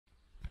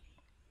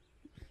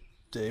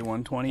Day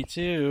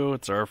 122.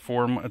 It's our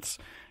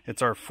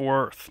it's our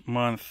 4th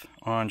month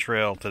on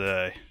trail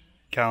today,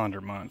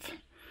 calendar month.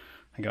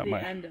 I got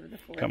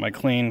my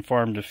clean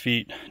Farm to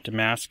Feet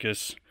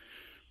Damascus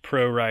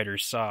Pro Rider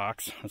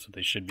socks. That's what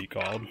they should be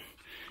called.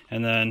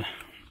 And then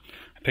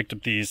I picked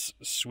up these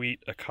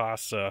sweet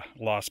Akasha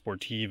La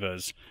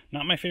Sportivas.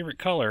 Not my favorite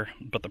color,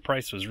 but the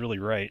price was really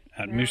right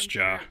at Moose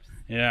Jaw.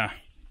 Yeah.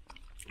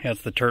 Yeah,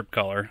 it's the terp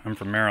color. I'm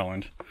from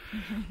Maryland.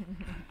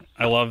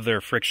 I love their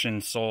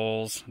friction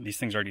soles. These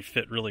things already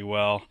fit really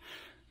well.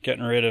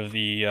 Getting rid of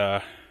this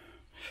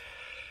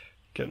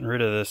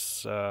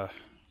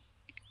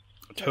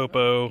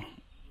Topos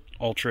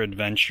Ultra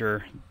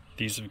Adventure.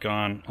 These have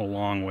gone a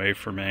long way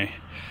for me.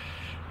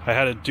 I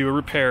had to do a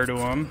repair to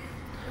them,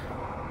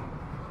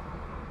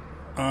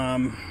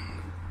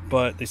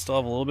 but they still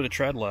have a little bit of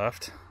tread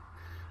left.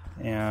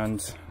 And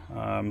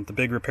the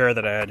big repair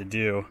that I had to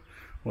do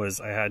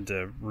was I had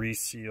to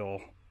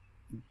reseal.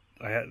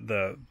 I had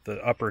the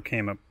upper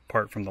came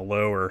apart from the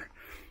lower,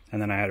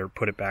 and then I had to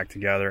put it back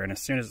together. And as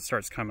soon as it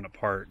starts coming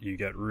apart, you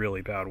get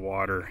really bad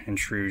water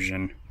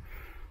intrusion.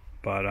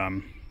 But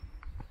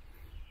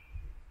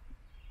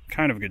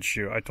kind of a good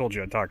shoe. I told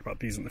you I'd talk about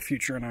these in the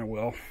future, and I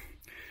will.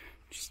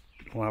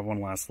 We'll have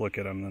one last look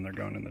at them, then they're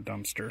going in the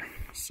dumpster.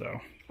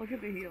 So look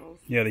at the heels.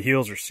 Yeah, the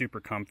heels are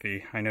super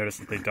comfy. I noticed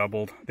that they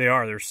doubled.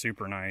 They're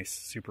super nice,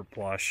 super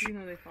plush. You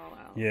know they fall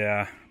out.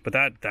 Yeah, but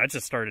that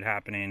just started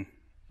happening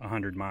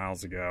 100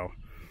 miles ago.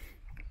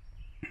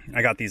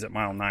 I got these at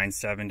mile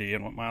 970,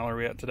 and what mile are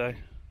we at today?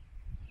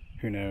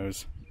 Who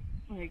knows?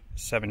 Like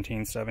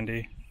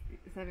 1770?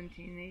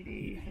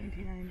 1780,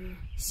 1790.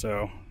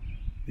 So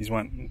these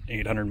went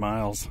 800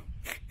 miles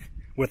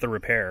with a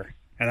repair.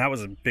 And that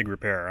was a big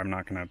repair. I'm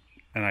not gonna,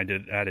 and I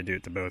had to do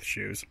it to both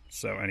shoes.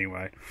 So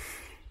anyway,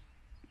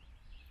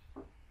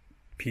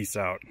 peace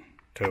out,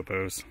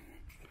 Topos.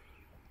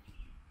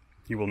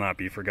 You will not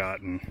be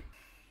forgotten.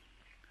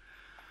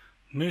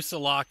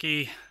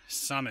 Moosilauke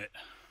Summit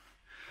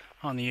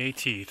on the AT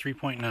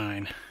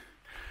 3.9.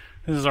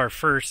 This is our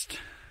first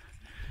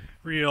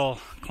real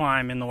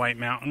climb in the White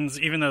Mountains,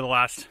 even though the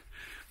last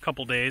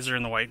couple days are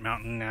in the White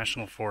Mountain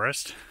National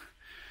Forest.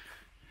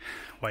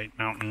 White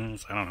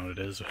Mountains, I don't know what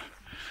it is.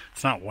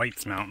 It's not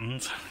White's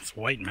Mountains, it's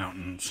White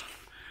Mountains.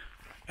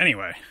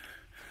 Anyway,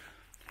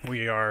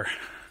 we are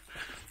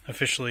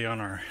officially on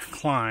our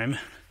climb,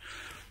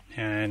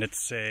 and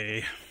it's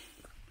I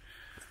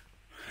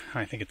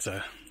think it's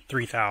a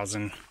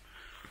 3,000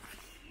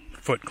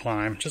 foot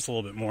climb, just a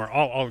little bit more.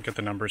 I'll get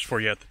the numbers for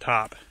you at the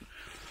top.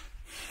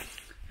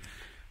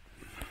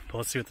 But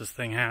let's see what this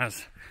thing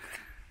has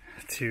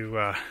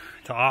to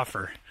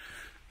offer.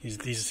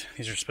 These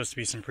are supposed to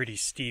be some pretty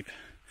steep,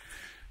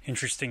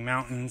 interesting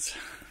mountains,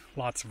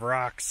 lots of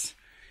rocks,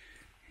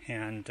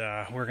 and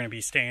we're going to be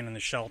staying in the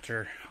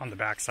shelter on the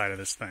backside of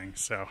this thing,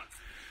 so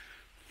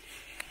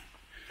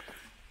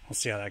we'll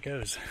see how that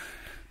goes.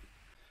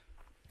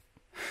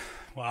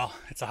 Well,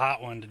 it's a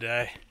hot one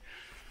today.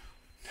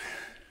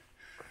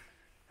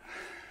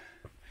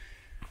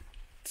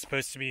 It's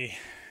supposed to be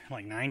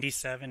like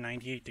 97,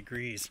 98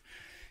 degrees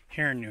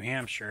here in New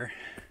Hampshire.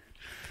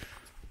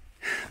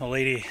 The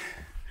lady,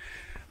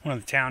 one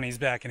of the townies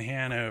back in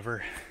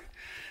Hanover,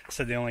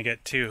 said they only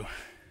get 2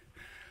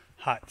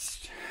 hot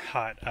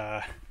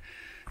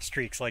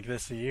streaks like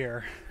this a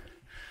year.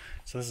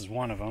 So this is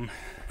one of them.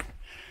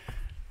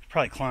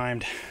 Probably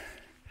climbed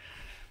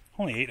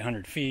only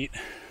 800 feet.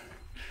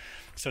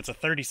 So it's a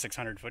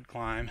 3,600 foot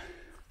climb.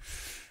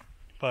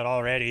 But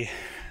already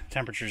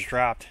temperatures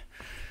dropped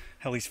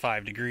at least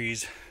 5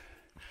 degrees.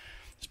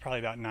 It's probably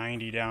about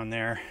 90 down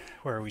there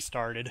where we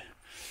started.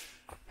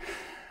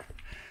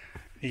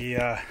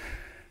 The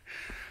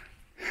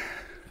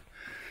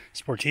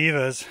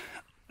Sportivas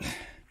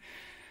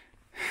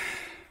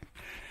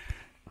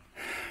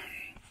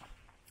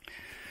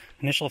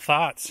initial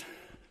thoughts.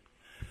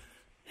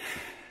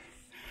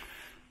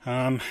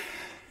 A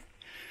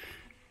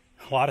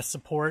lot of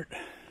support.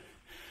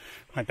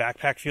 My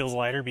backpack feels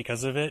lighter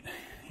because of it,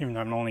 even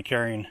though I'm only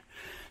carrying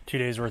 2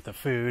 days worth of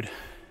food.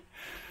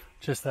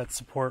 Just that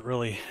support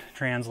really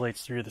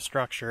translates through the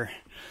structure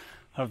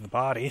of the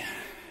body.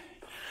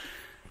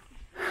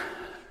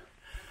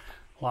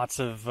 Lots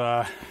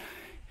of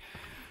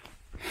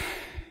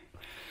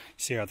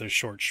see how there's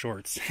short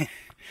shorts.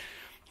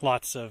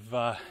 Lots of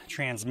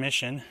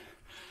transmission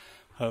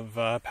of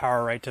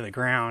power right to the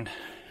ground.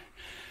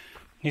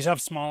 These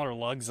have smaller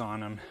lugs on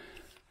them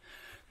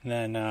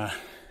than that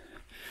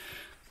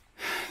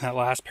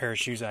last pair of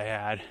shoes I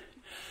had.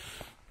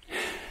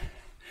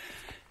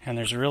 And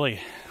there's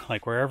really,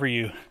 like, wherever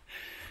your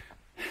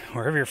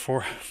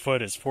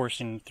foot is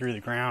forcing through the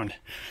ground,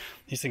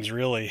 these things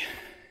really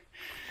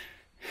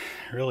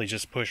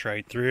just push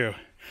right through.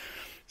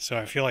 So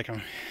I feel like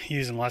I'm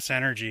using less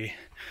energy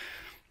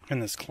in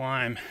this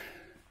climb,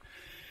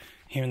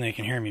 even though you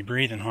can hear me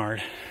breathing hard.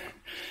 It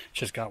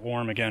just got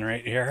warm again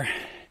right here.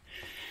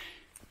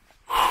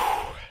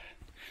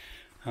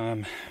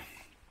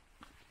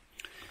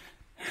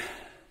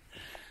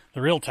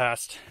 The real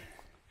test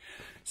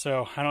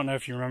So I don't know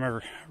if you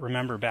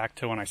remember back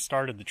to when I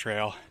started the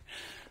trail.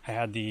 I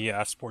had the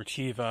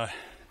Sportiva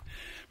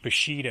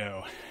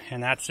Bushido,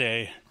 and that's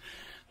a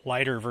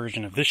lighter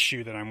version of this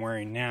shoe that I'm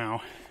wearing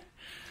now.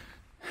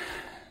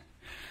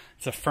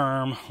 It's a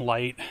firm,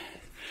 light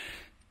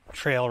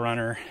trail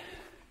runner.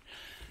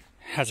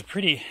 Has a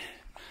pretty,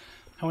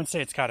 I wouldn't say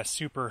it's got a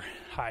super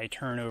high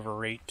turnover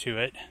rate to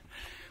it,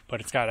 but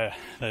it's got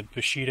the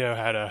Bushido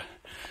had a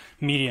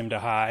medium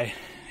to high.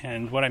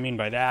 And what I mean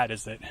by that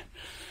is that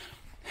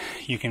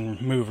you can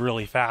move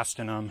really fast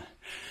in them,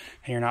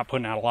 and you're not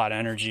putting out a lot of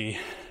energy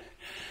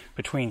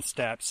between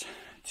steps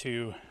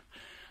to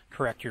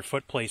correct your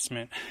foot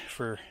placement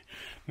for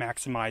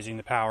maximizing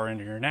the power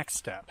into your next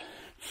step.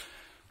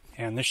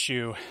 And this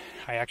shoe,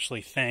 I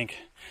actually think,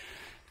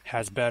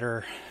 has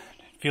better,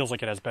 feels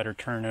like it has better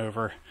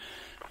turnover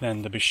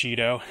than the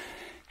Bushido.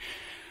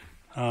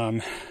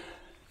 The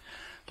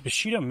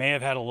Bushido may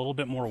have had a little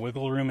bit more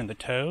wiggle room in the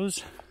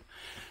toes,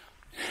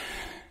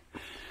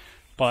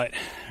 but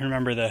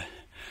remember the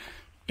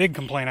big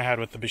complaint I had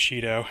with the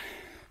Bushido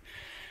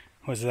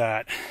was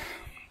that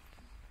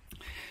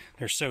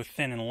they're so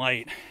thin and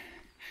light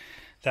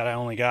that I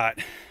only got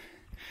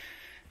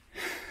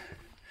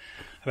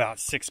about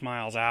 6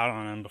 miles out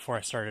on them before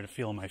I started to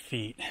feel my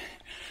feet.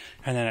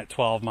 And then at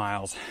 12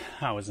 miles,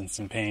 I was in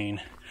some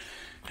pain.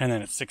 And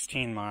then at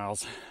 16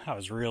 miles, I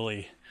was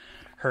really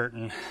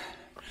hurting.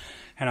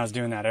 And I was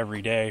doing that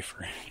every day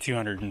for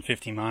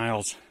 250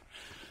 miles.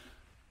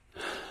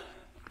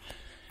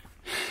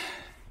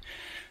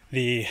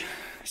 The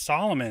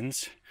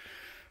Solomons,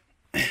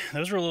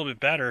 those were a little bit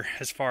better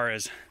as far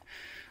as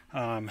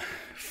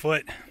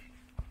foot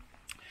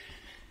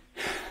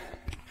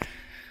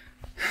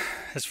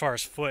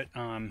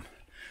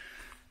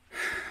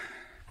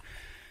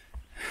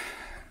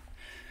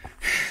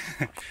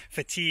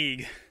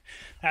fatigue.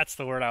 That's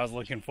the word I was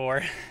looking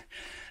for.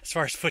 As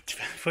far as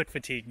foot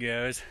fatigue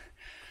goes,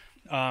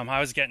 I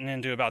was getting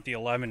into about the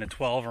 11 to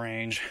 12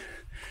 range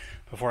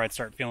before I'd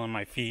start feeling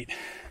my feet.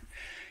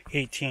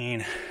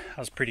 18, I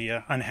was pretty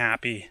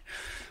unhappy.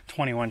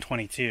 21,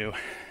 22,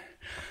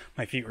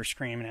 my feet were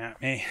screaming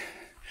at me.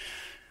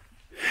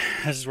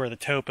 This is where the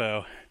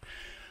Topos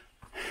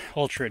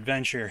Ultra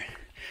Adventure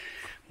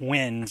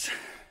wins.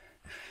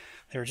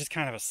 They were just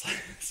kind of a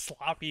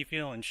sloppy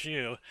feeling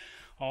shoe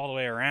all the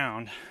way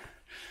around.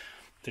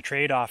 The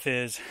trade-off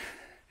is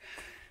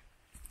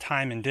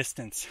time and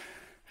distance.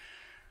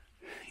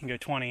 You can go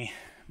 20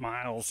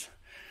 miles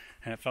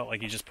and it felt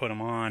like you just put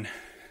them on.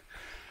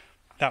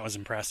 That was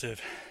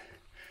impressive.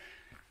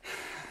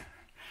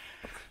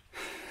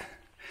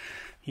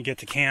 You get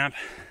to camp,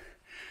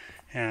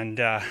 and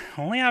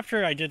only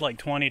after I did like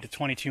 20 to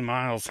 22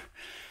 miles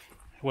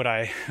would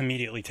I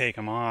immediately take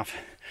them off.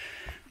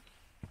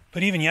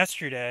 But even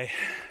yesterday,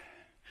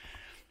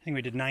 I think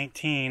we did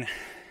 19.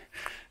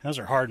 Those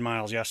are hard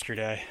miles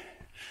yesterday.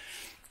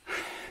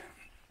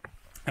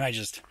 And I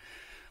just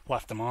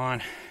left them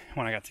on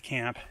when I got to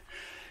camp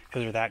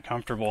because they're that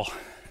comfortable.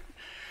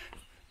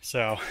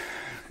 So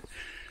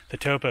the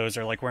Topos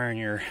are like wearing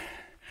your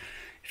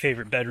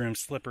favorite bedroom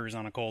slippers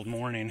on a cold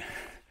morning.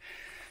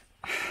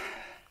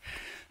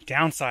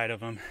 Downside of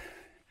them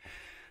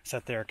is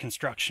that their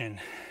construction,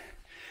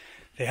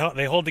 they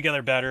hold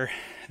together better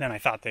than I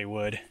thought they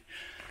would.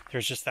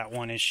 There's just that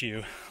one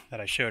issue that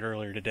I showed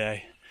earlier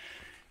today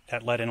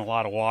that let in a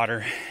lot of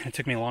water. It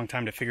took me a long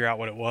time to figure out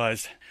what it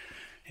was.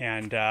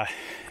 And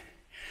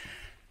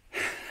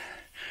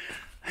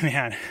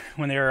man,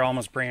 when they were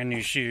almost brand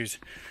new shoes,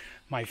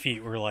 my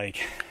feet were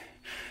like,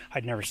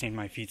 I'd never seen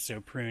my feet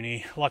so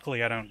pruny.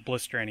 Luckily, I don't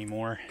blister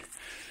anymore,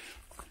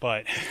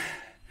 but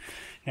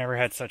never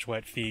had such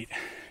wet feet.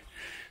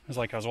 It was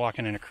like I was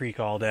walking in a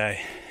creek all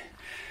day.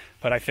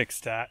 But I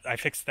fixed that.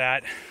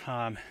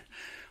 When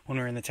we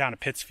were in the town of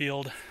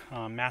Pittsfield,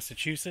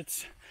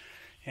 Massachusetts,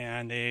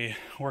 and they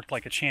worked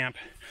like a champ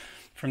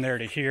from there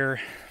to here.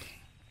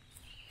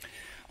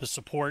 The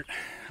support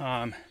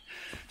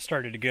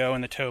started to go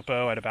in the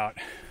Topo at about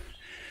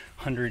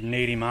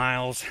 180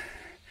 miles,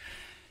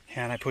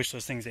 and I pushed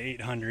those things to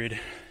 800,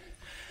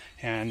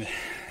 and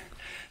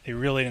they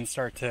really didn't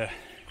start to,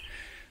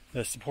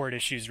 the support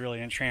issues really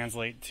didn't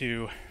translate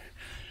to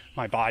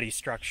my body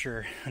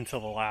structure until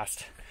the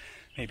last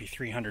maybe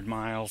 300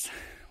 miles,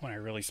 when I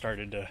really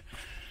started to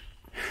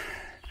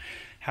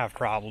have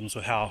problems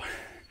with how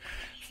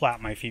flat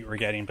my feet were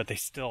getting, but they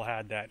still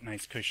had that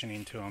nice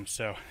cushioning to them,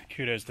 so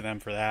kudos to them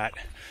for that.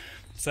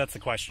 So that's the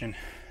question.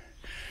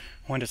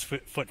 When does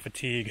foot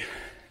fatigue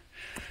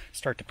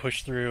start to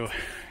push through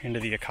into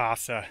the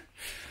Akasha?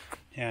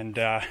 And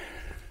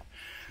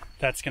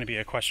that's going to be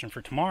a question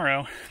for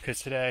tomorrow,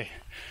 because today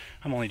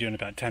I'm only doing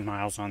about 10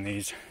 miles on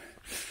these.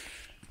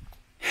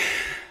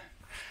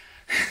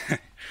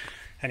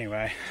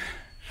 Anyway,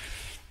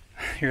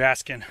 you're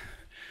asking,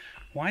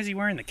 why is he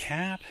wearing the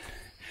cap?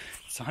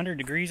 It's 100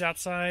 degrees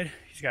outside.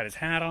 He's got his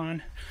hat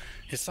on,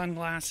 his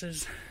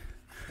sunglasses.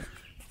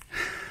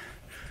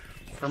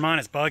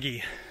 Vermont is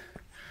buggy,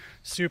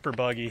 super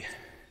buggy.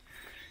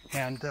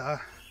 And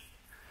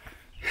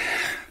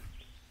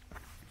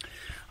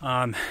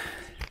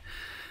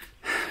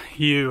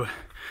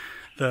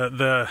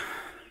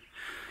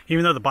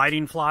Even though the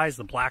biting flies,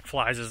 the black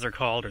flies as they're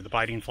called, or the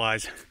biting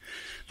flies,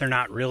 they're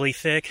not really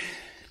thick.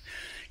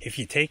 If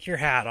you take your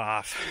hat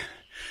off,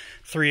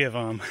 3 of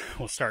them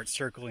will start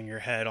circling your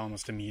head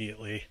almost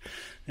immediately.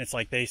 It's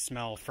like they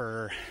smell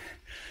fur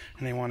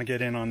and they want to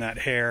get in on that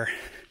hair.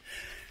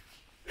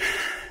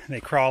 They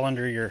crawl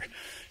under your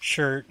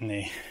shirt, and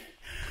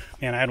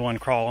man, I had one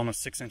crawl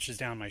almost 6 inches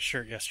down my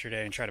shirt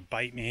yesterday and try to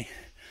bite me,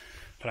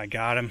 but I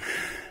got him.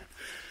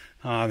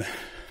 So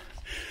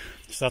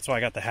that's why I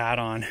got the hat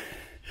on.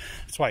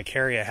 That's why I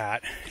carry a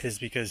hat, is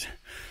because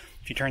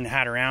if you turn the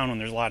hat around when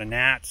there's a lot of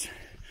gnats,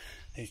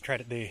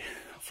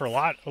 for a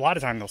lot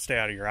of time they'll stay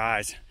out of your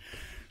eyes.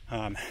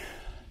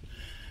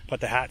 But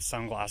the hat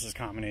sunglasses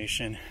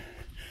combination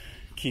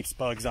keeps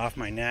bugs off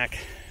my neck,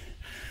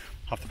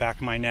 off the back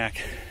of my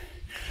neck,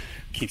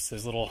 keeps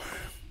those little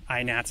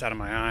eye gnats out of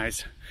my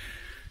eyes.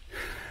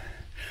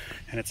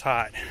 And it's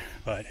hot,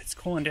 but it's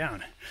cooling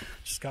down.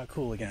 Just got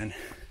cool again.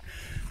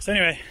 So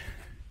anyway,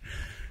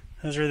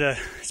 those are the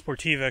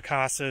Sportiva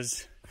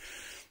Akashas,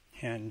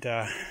 and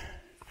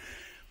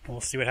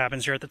we'll see what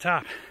happens here at the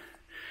top.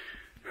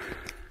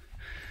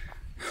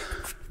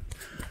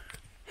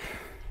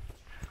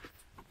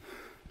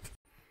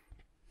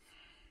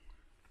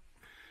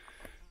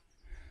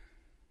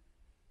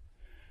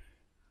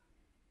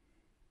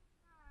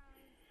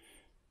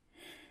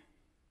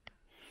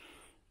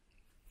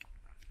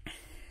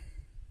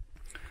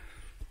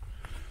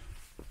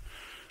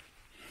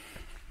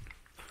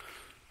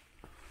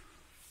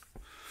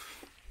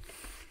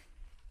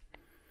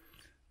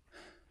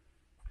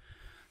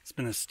 It's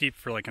been this steep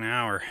for like an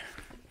hour.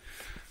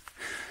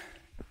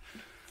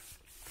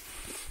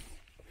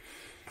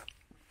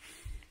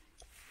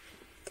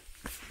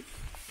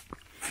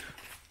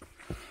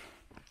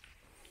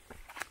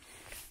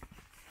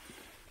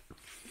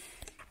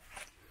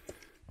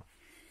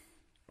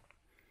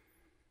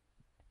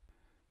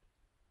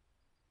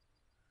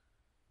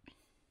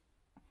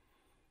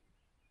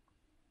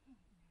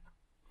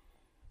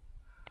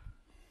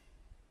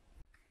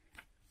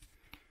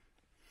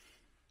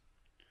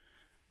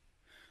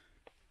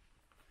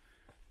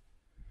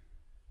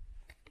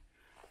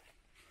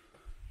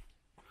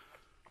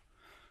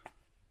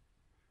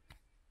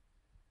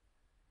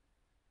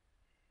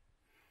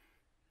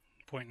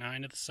 Point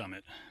 9 at the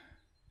summit.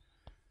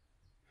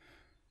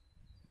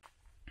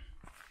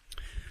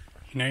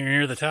 You know you're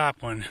near the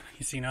top when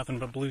you see nothing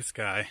but blue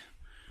sky.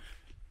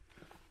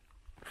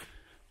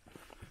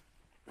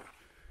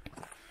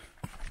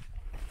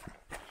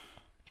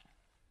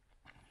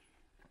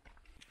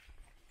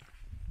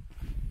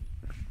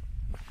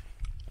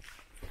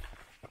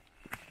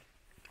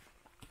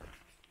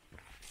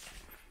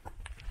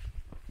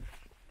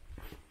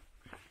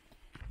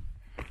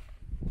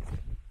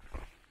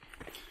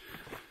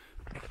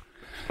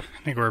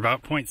 I think we're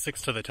about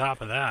 0.6 to the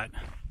top of that.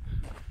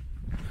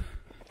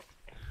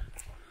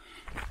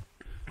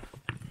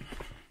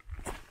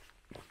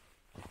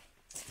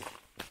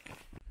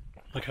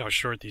 Look how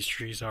short these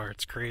trees are,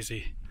 it's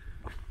crazy.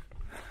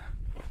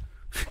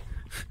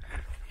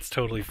 It's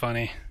totally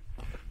funny.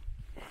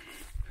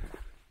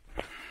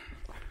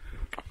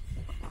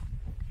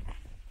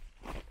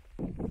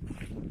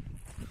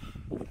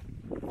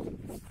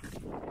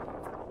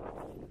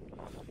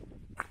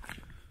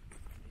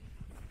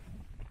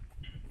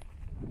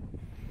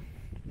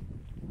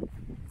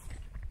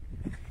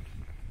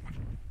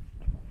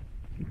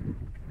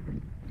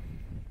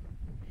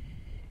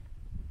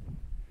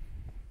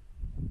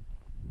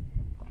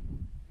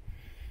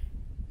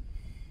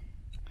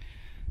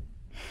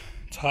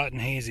 It's hot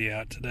and hazy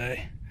out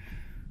today,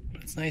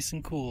 but it's nice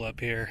and cool up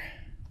here.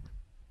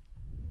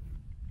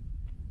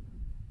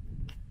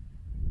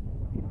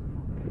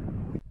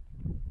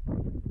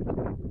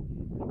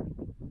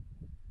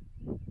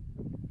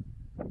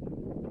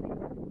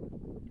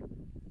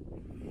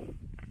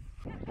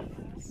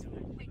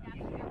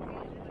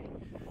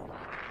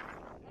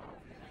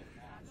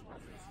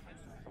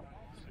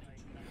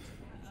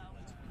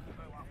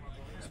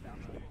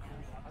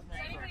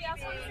 Anybody else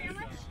want a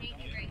sandwich?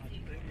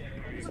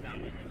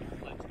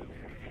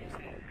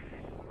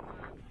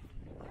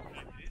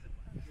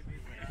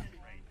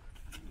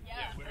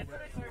 Yeah, that's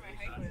what I started my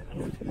hike with.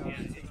 Yeah,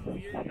 it's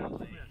weird how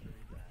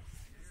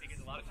because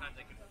a lot of times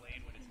I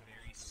complain when it's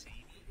very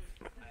samey.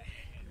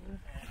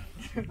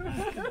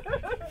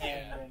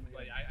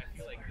 But I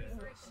feel like the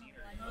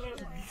scenery.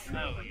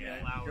 Oh yeah,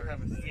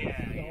 flowers.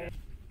 Yeah.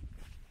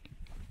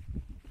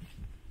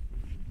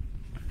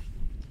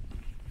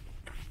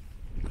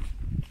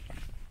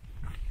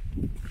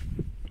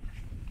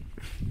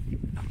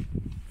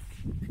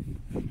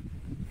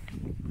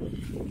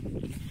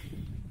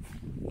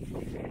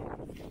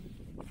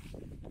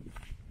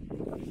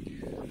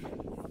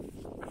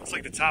 It's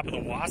like the top of the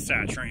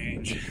Wasatch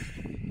Range.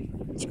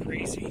 It's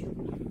crazy.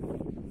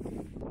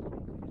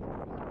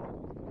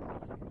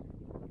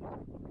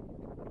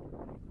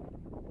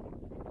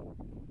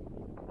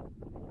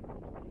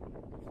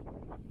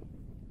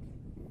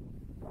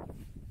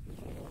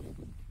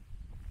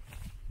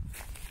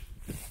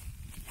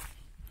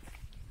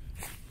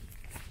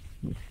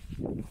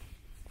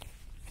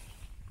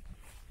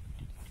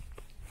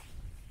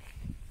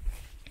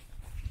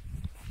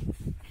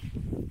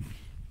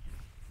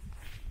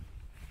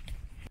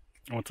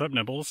 What's up,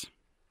 Nibbles?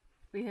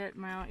 We hit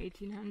mile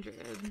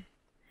 1800.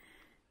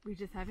 We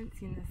just haven't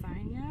seen the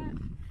sign yet.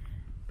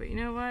 But you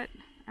know what?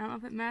 I don't know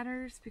if it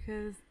matters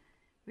because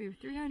we have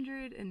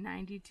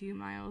 392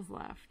 miles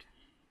left.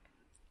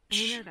 And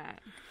we know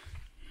that.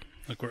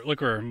 Look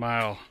where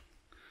mile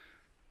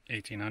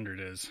 1800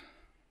 is.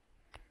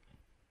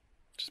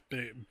 Just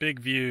big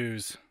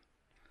views.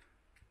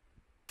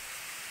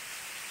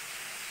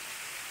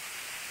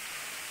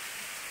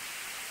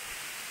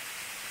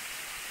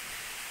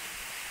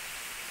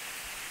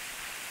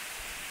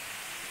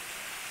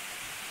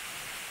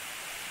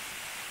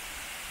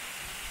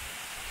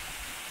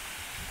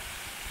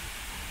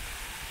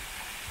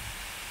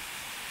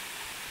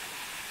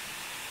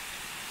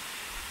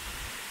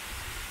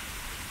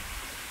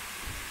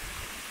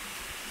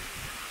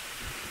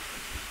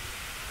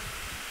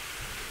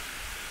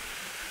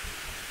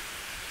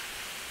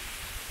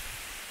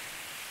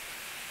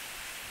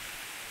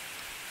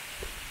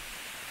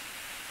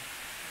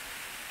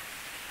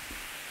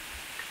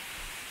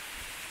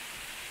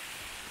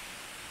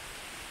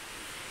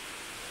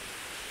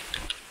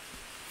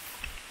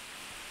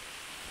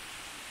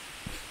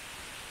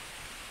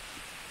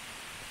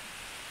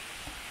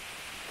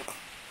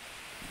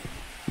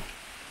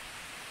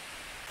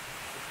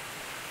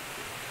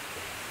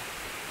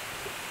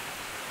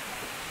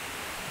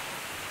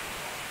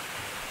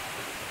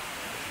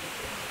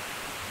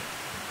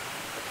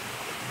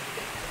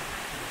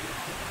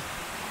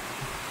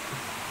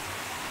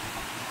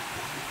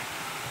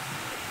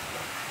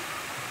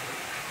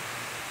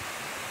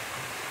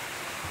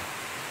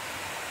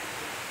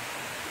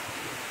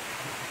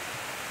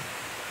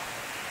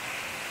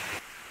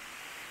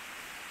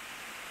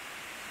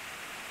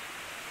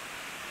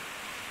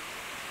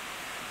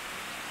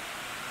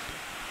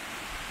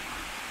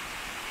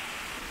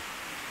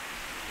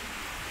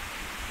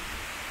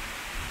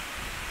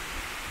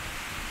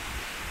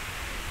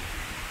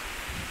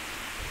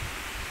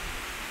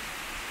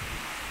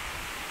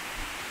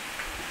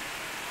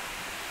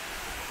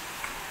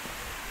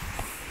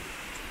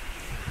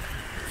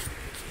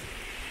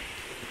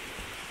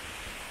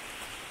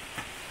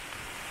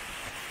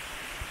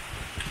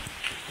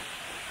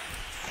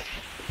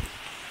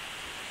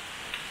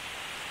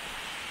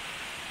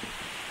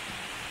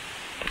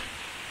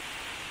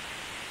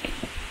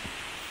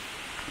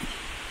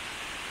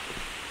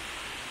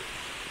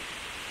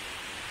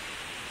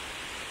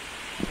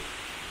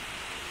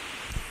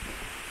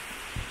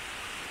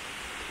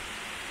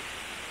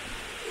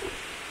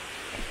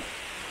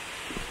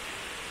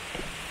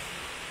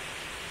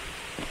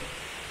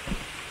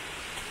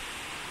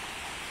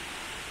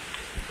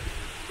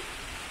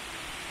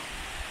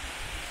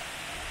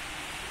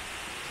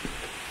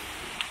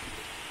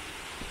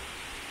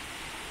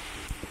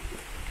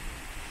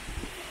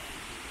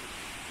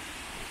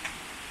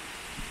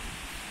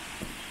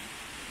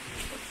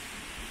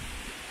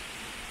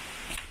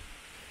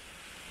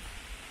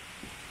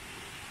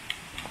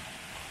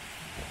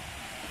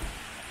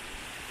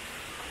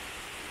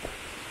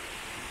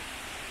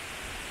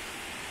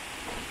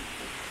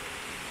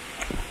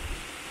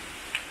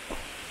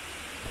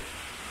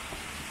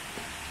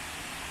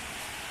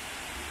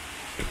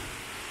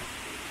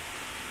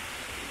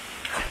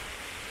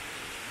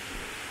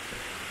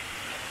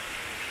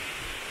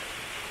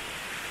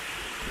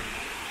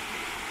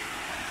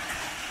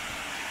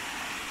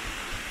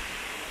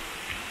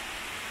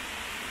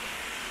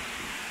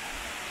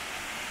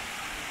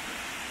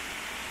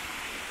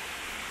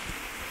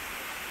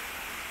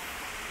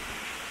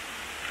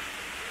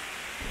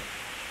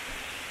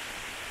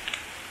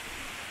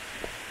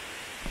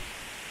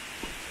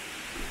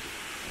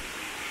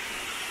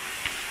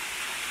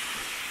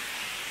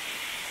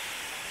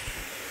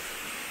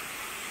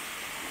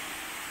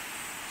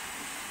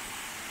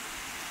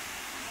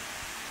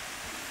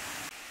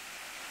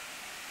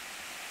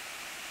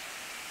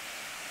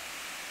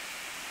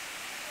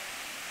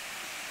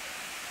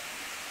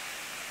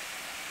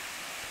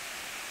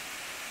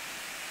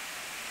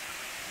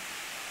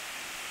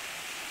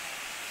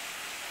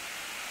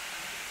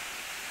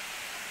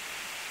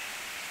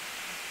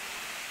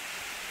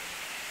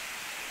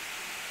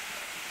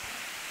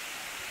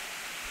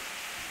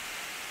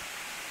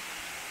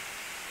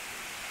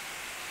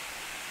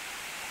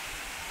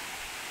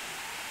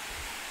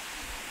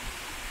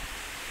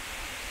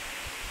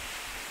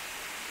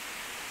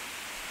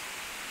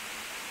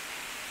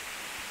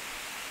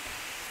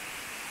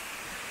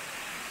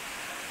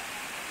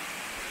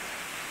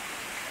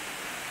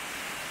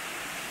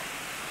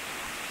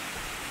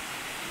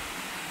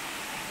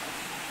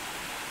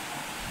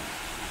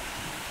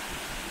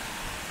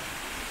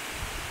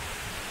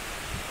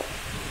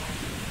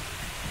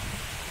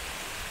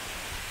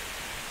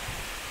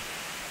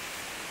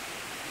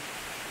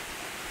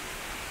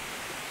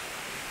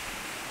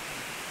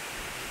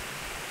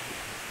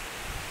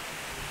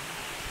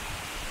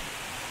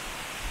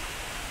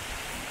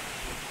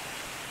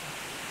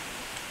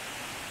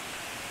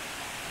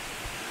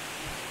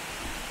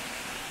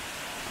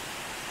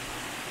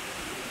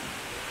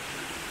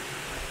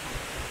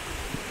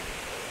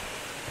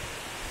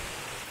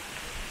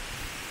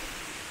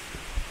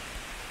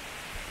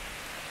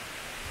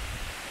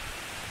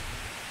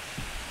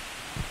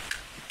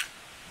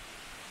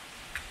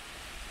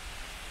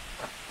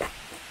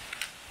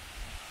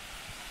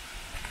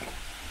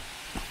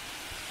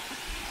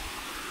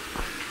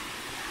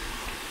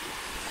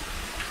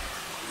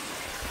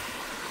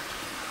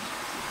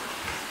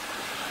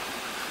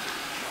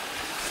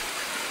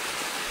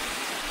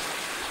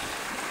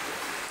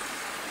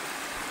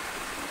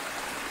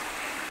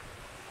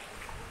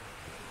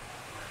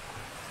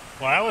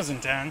 Well, that was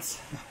intense.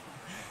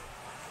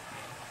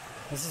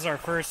 This is our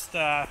first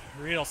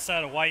real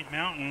set of white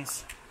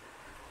mountains.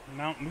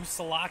 Mount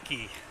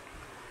Moosilauke,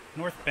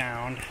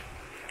 northbound.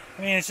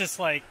 I mean, it's just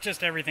like,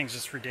 everything's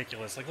just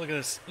ridiculous. Like, look at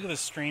this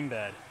stream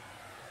bed.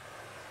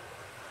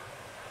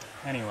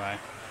 Anyway.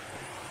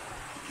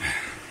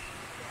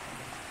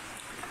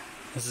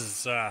 This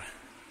has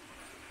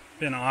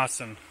been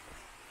awesome.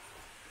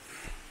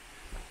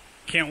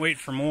 Can't wait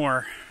for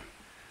more.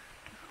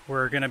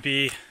 We're gonna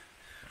be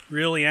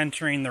really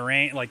entering the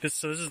rain. Like this,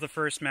 so this is the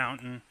first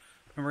mountain,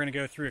 and we're gonna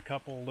go through a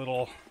couple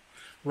little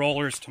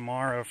rollers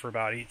tomorrow for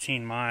about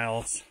 18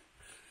 miles.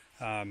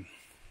 So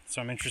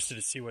I'm interested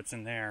to see what's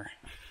in there.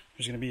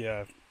 There's gonna be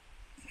a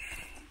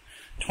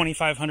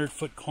 2,500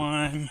 foot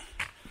climb,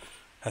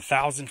 a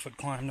 1,000 foot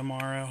climb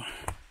tomorrow.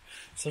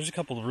 So there's a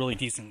couple of really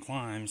decent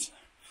climbs.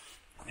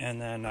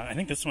 And then I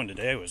think this one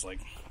today was like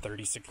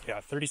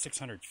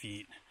 3,600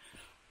 feet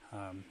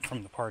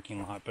from the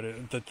parking lot.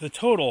 But the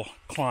total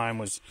climb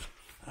was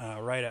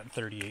right at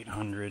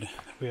 3,800.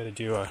 We had to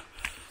do a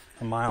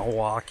mile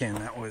walk in.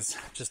 That was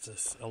just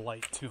a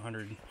light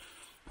 200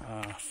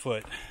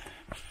 foot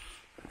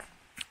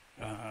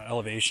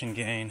elevation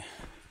gain.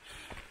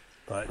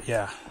 But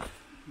yeah,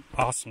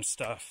 awesome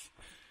stuff.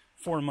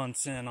 4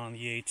 months in on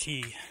the AT.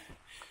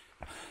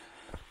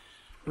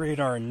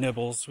 Radar and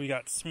Nibbles. We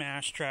got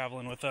Smash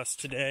traveling with us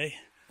today,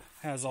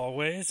 as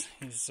always.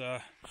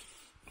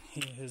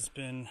 He has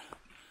been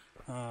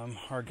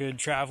our good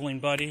traveling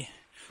buddy.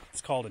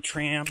 It's called a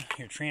tram,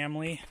 your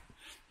tramly,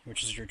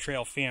 which is your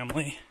trail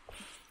family.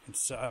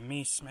 It's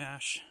me,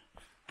 Smash,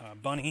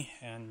 Bunny,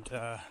 and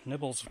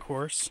Nibbles, of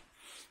course.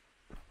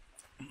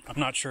 I'm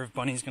not sure if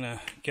Bunny's gonna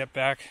get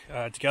back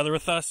together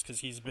with us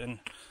because he's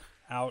been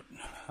out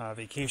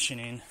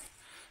vacationing.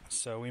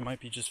 So we might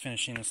be just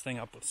finishing this thing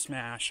up with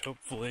Smash,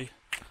 hopefully.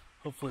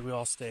 Hopefully we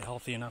all stay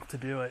healthy enough to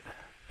do it.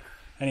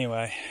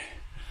 Anyway,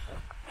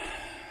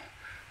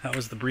 that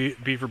was the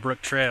Beaver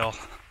Brook Trail,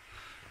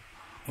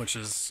 which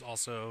is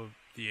also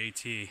the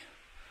AT.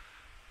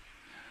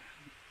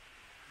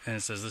 And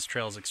it says this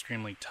trail is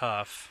extremely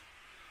tough.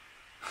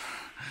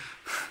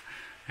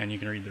 And you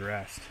can read the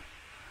rest.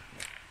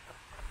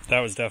 That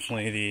was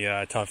definitely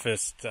the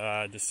toughest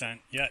descent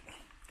yet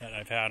that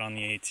I've had on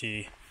the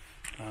AT.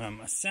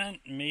 Ascent,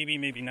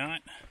 maybe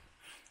not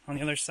on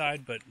the other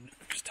side, but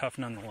just tough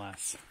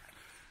nonetheless.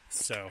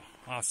 So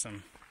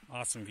awesome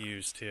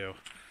views too.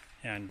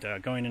 And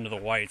going into the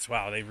whites,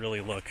 wow, they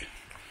really look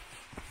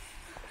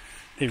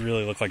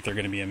like they're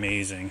going to be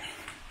amazing.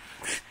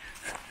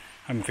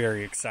 I'm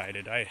very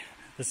excited.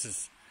 This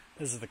is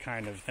the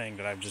kind of thing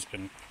that I've just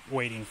been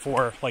waiting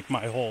for like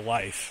my whole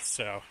life.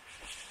 So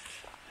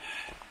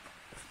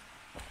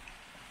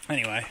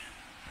anyway,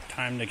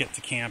 time to get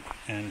to camp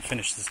and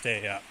finish this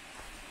day up.